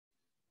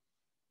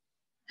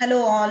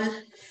Hello all,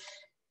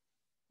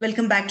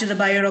 welcome back to the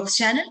BioRocks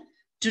channel.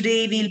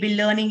 Today we'll be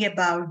learning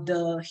about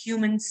the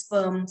human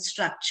sperm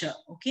structure,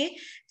 okay?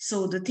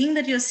 So the thing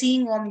that you're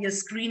seeing on your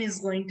screen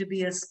is going to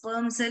be a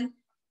sperm cell,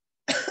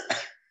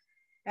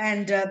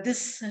 and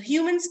this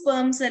human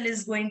sperm cell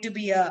is going to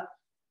be a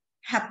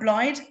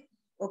haploid,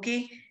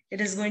 okay? It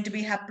is going to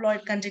be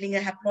haploid containing a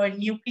haploid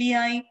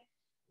nuclei,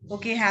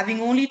 okay, having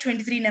only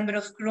 23 number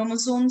of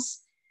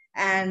chromosomes,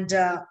 and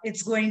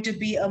it's going to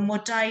be a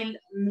motile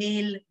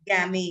male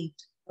gamete,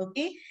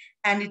 okay,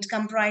 and it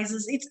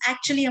comprises, it's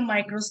actually a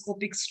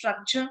microscopic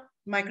structure,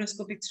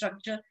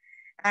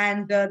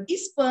 and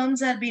these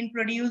sperms are being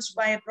produced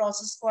by a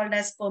process called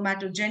as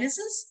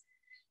spermatogenesis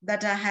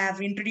that I have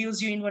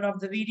introduced you in one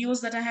of the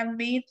videos that I have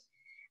made.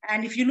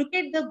 And if you look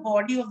at the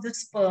body of the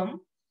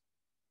sperm,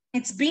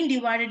 it's been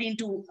divided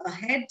into a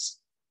head,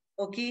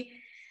 okay,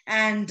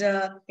 and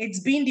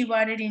it's been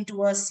divided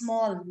into a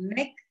small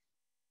neck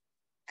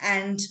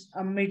and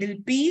a middle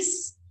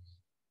piece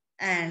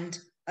and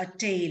a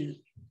tail.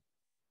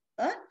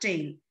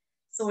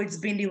 So it's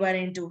been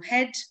divided into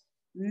head,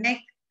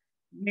 neck,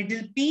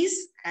 middle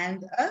piece,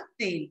 and a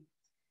tail.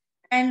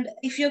 And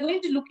if you're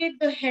going to look at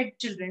the head,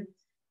 children,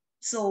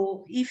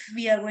 so if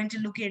we are going to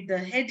look at the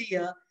head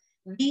here,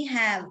 we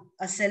have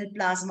a cell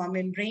plasma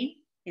membrane.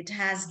 It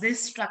has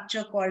this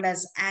structure called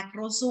as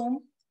acrosome.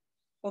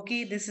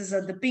 Okay, this is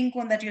the pink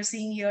one that you're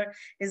seeing here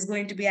is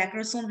going to be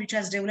acrosome, which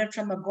has developed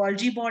from a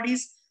Golgi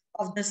bodies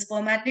of the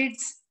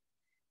spermatids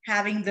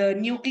having the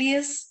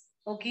nucleus.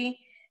 Okay,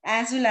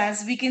 as well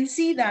as we can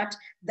see that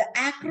the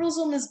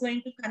acrosome is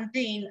going to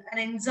contain an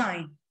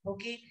enzyme.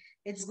 Okay,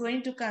 it's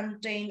going to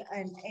contain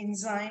an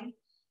enzyme.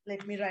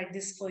 Let me write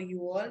this for you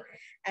all.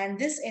 And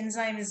this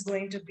enzyme is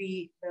going to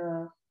be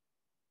the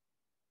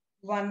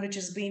one which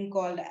is being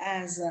called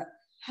as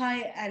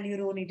high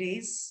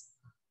hyaluronidase.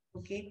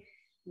 Okay,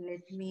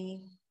 let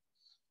me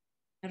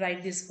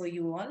write this for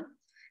you all.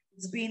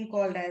 It's been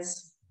called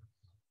as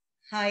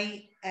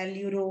high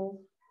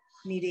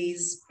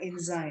hyaluronidase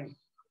enzyme.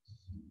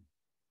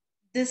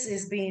 This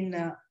is being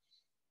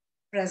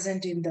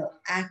present in the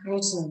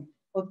acrosome.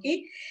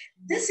 Okay,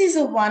 this is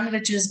a one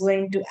which is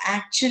going to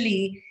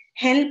actually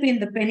help in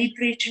the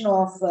penetration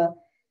of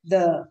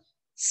the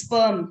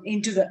sperm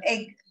into the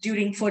egg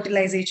during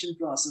fertilization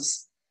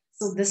process.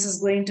 So this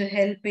is going to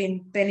help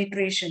in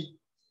penetration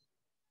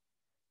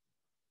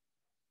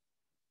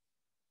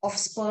of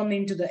sperm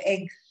into the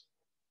egg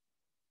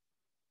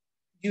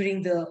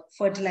during the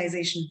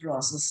fertilization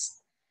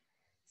process.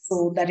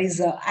 So that is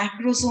the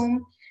acrosome.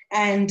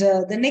 And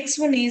the next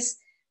one is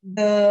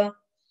the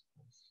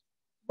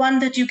one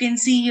that you can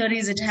see here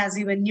is it has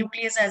even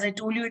nucleus. As I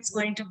told you, it's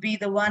going to be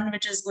the one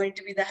which is going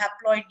to be the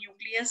haploid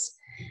nucleus.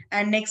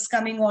 And next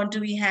coming on to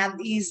we have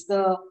is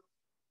the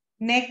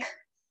neck,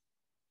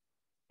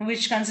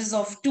 which consists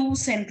of two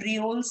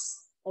centrioles.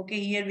 Okay,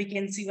 here we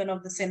can see one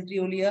of the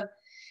centriole here.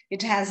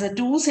 It has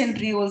two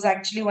centrioles.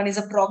 Actually, one is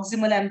a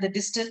proximal and the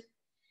distal.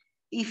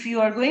 If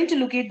you are going to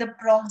look at the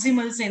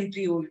proximal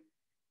centriole,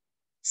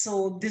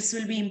 so this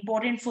will be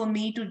important for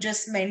me to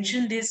just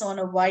mention this on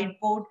a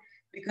whiteboard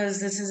because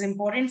this is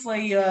important for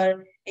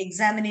your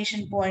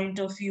examination point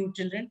of view,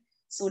 children.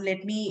 So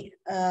let me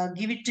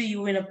give it to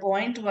you in a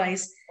point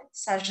wise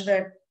such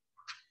that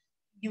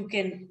you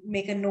can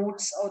make a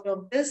notes out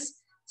of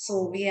this.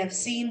 So we have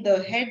seen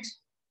the head,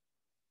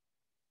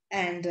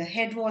 and the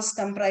head was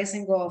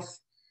comprising of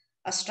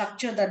a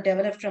structure that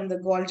developed from the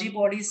Golgi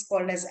bodies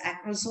called as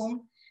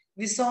acrosome.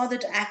 We saw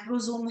that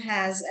acrosome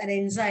has an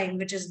enzyme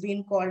which is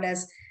being called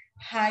as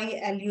high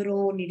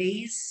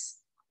hyaluronidase,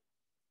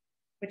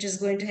 which is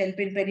going to help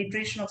in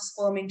penetration of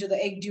sperm into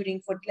the egg during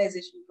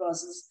fertilization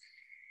process.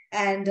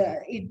 And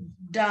it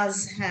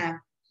does have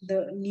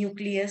the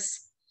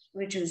nucleus,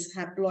 which is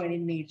haploid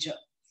in nature.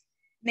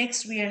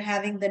 Next, we are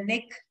having the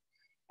neck.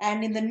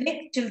 And in the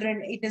neck,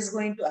 children, it is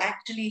going to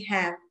actually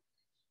have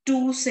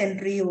two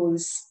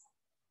centrioles.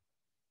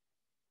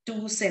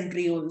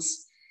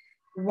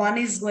 One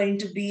is going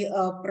to be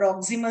a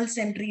proximal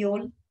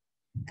centriole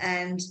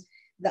and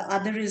the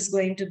other is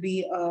going to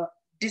be a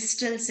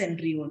distal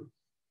centriole.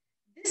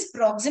 This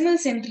proximal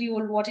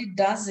centriole, what it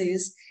does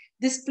is,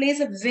 this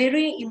plays a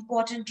very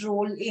important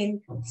role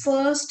in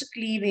first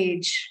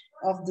cleavage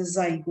of the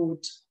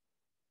zygote.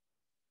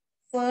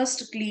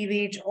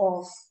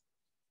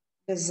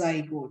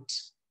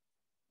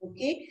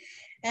 Okay.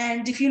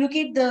 And if you look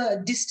at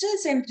the distal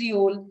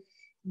centriole,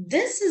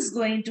 this is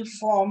going to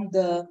form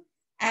the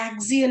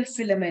axial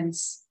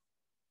filaments.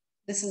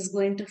 This is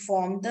going to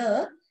form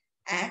the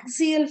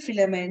axial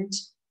filament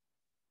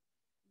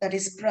that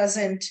is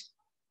present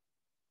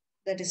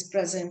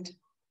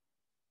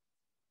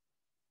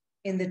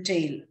in the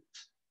tail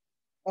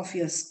of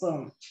your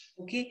sperm.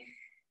 Okay.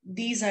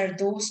 These are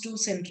those two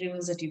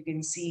centrioles that you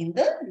can see in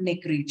the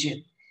neck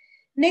region.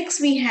 Next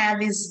we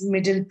have is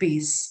middle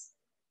piece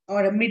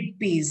or a mid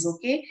piece.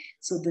 Okay.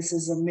 So this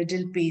is a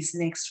middle piece.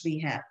 Next we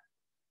have.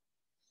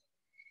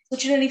 So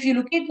children, if you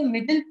look at the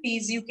middle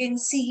piece, you can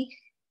see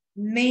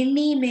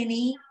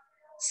many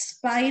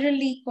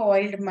spirally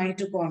coiled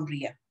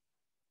mitochondria.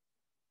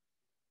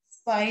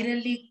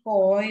 spirally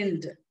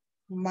coiled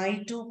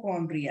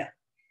mitochondria.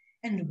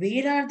 And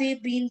where are they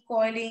been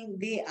coiling?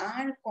 They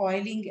are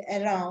coiling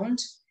around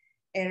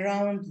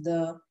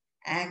the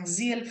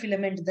axial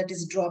filament that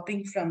is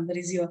dropping from, that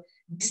is your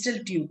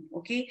distal tube.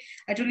 Okay,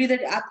 I told you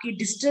that आपके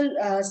distal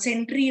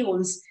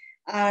centrioles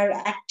are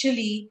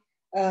actually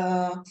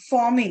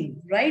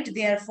forming, right?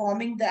 They are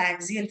forming the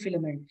axial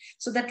filament.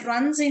 So that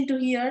runs into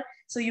here.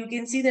 So you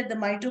can see that the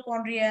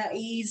mitochondria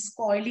is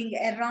coiling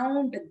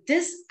around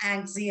this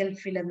axial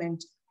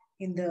filament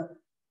in the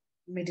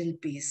middle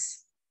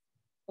piece.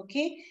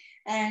 Okay,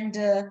 and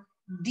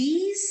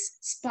these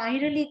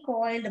spirally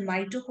coiled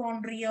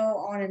mitochondria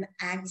on an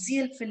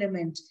axial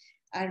filament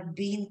are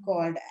being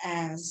called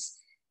as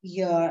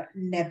your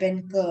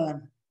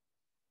Nebenkern.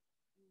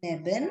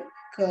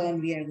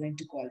 Nebenkern, we are going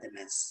to call them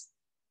as.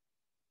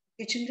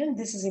 Okay, children,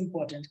 this is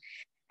important.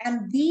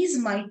 And these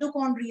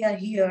mitochondria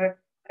here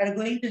are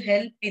going to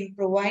help in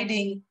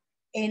providing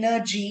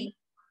energy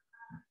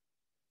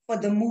for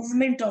the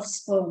movement of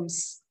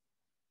sperms.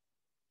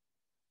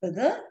 For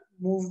the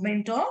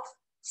movement of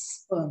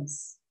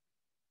sperms.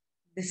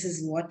 This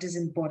is what is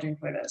important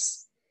for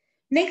us.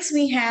 Next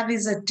we have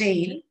is a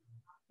tail.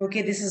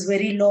 Okay, this is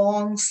very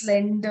long,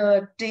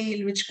 slender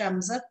tail which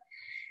comes up.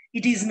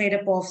 It is made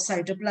up of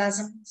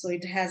cytoplasm. So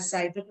it has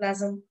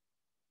cytoplasm.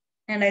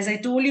 And as I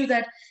told you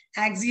that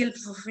axial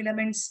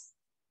filaments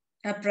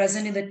are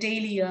present in the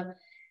tail here.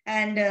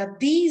 And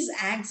these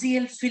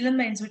axial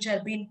filaments which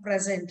are being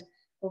present,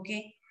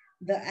 okay,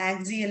 the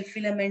axial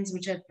filaments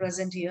which are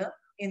present here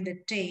in the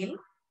tail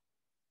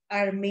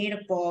are made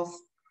up of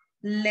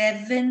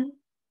 11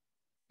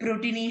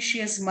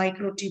 proteinaceous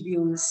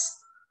microtubules.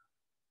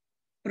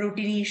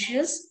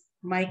 Proteinaceous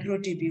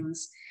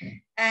microtubules.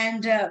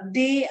 And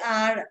they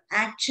are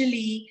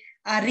actually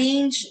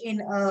arranged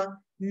in a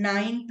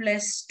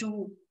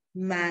 9+2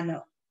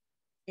 manner.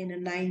 In a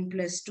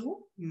 9+2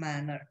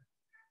 manner.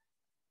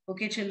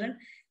 Okay, children,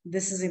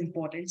 this is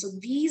important. So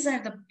these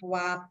are the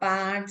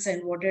parts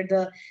and what are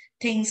the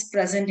things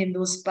present in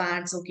those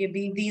parts. Okay,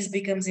 these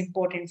becomes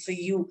important for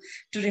you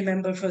to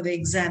remember for the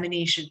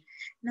examination.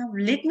 Now,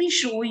 let me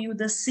show you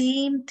the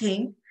same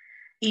thing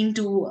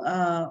into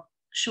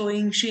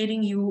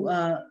sharing you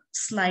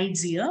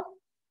slides here.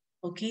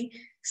 Okay,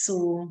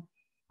 so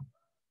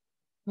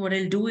what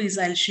I'll do is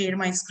I'll share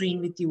my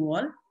screen with you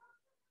all.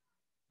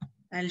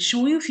 I'll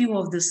show you a few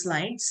of the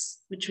slides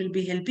which will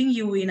be helping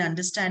you in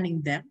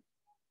understanding them.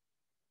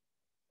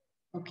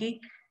 Okay,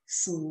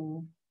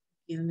 so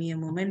give me a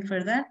moment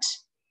for that.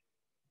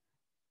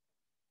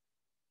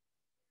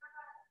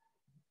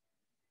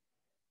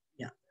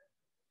 Yeah.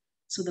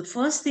 So the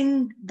first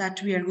thing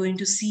that we are going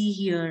to see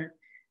here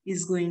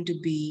is going to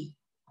be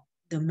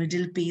the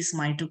middle piece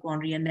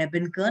mitochondria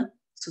Nebenkern.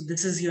 So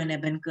this is your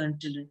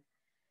Nebenkern, children.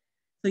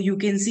 So you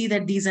can see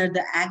that these are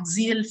the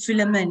axial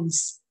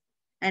filaments.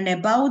 And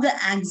above the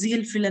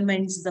axial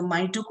filaments, the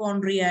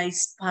mitochondria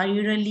is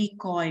spirally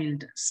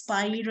coiled.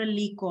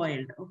 Spirally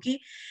coiled.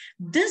 Okay.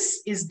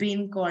 This is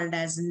being called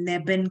as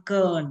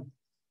Nebenkern.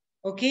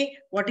 Okay.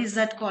 What is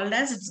that called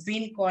as? It's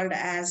been called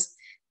as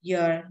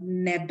your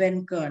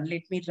Nebenkern.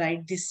 Let me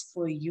write this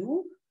for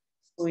you,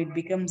 so it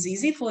becomes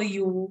easy for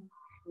you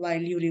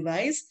while you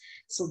revise.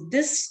 So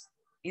this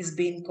is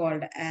being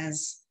called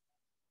as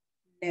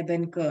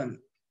Nebenkern.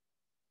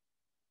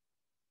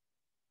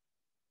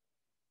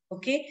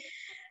 Okay.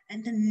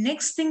 And the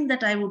next thing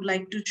that I would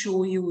like to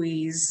show you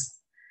is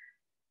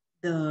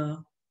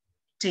the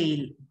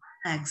tail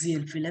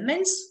axial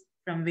filaments,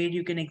 from where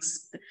you can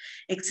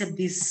expect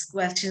these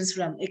questions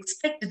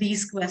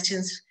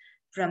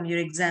from your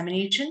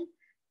examination,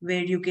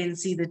 where you can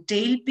see the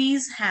tail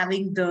piece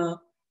having the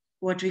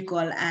what we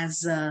call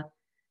as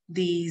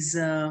these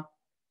 9+2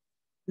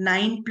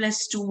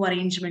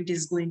 arrangement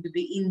is going to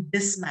be in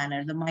this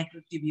manner, the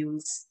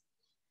microtubules.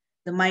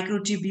 The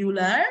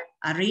microtubular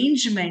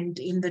arrangement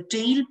in the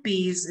tail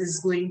piece is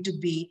going to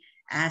be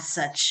as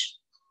such.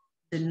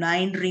 The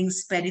 9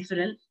 rings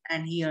peripheral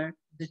and here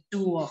the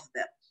 2 of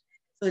them.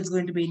 So it's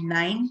going to be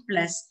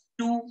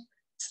 9+2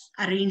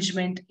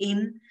 arrangement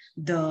in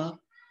the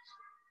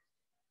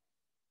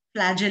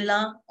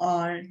flagella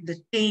or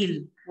the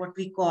tail, what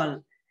we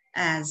call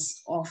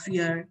as of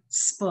your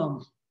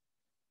sperm.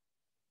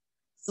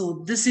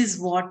 So this is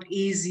what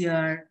is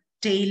your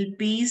tail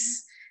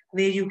piece,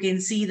 where you can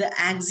see the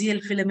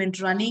axial filament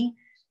running.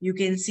 You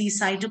can see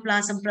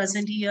cytoplasm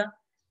present here,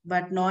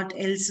 but not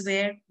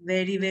elsewhere.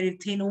 Very, very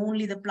thin,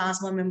 only the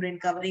plasma membrane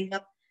covering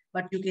up,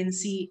 but you can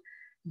see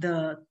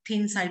the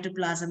thin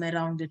cytoplasm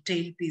around the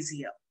tail piece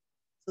here.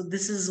 So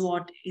this is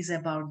what is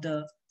about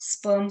the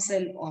sperm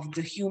cell of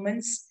the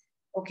humans.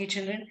 Okay,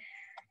 children.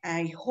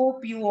 I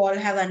hope you all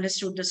have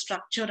understood the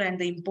structure and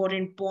the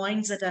important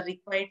points that are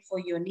required for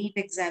your NEET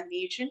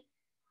examination.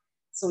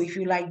 So if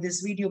you like this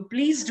video,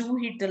 please do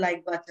hit the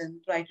like button,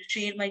 try to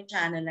share my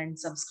channel and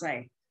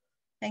subscribe.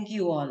 Thank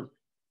you all.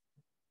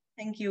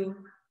 Thank you.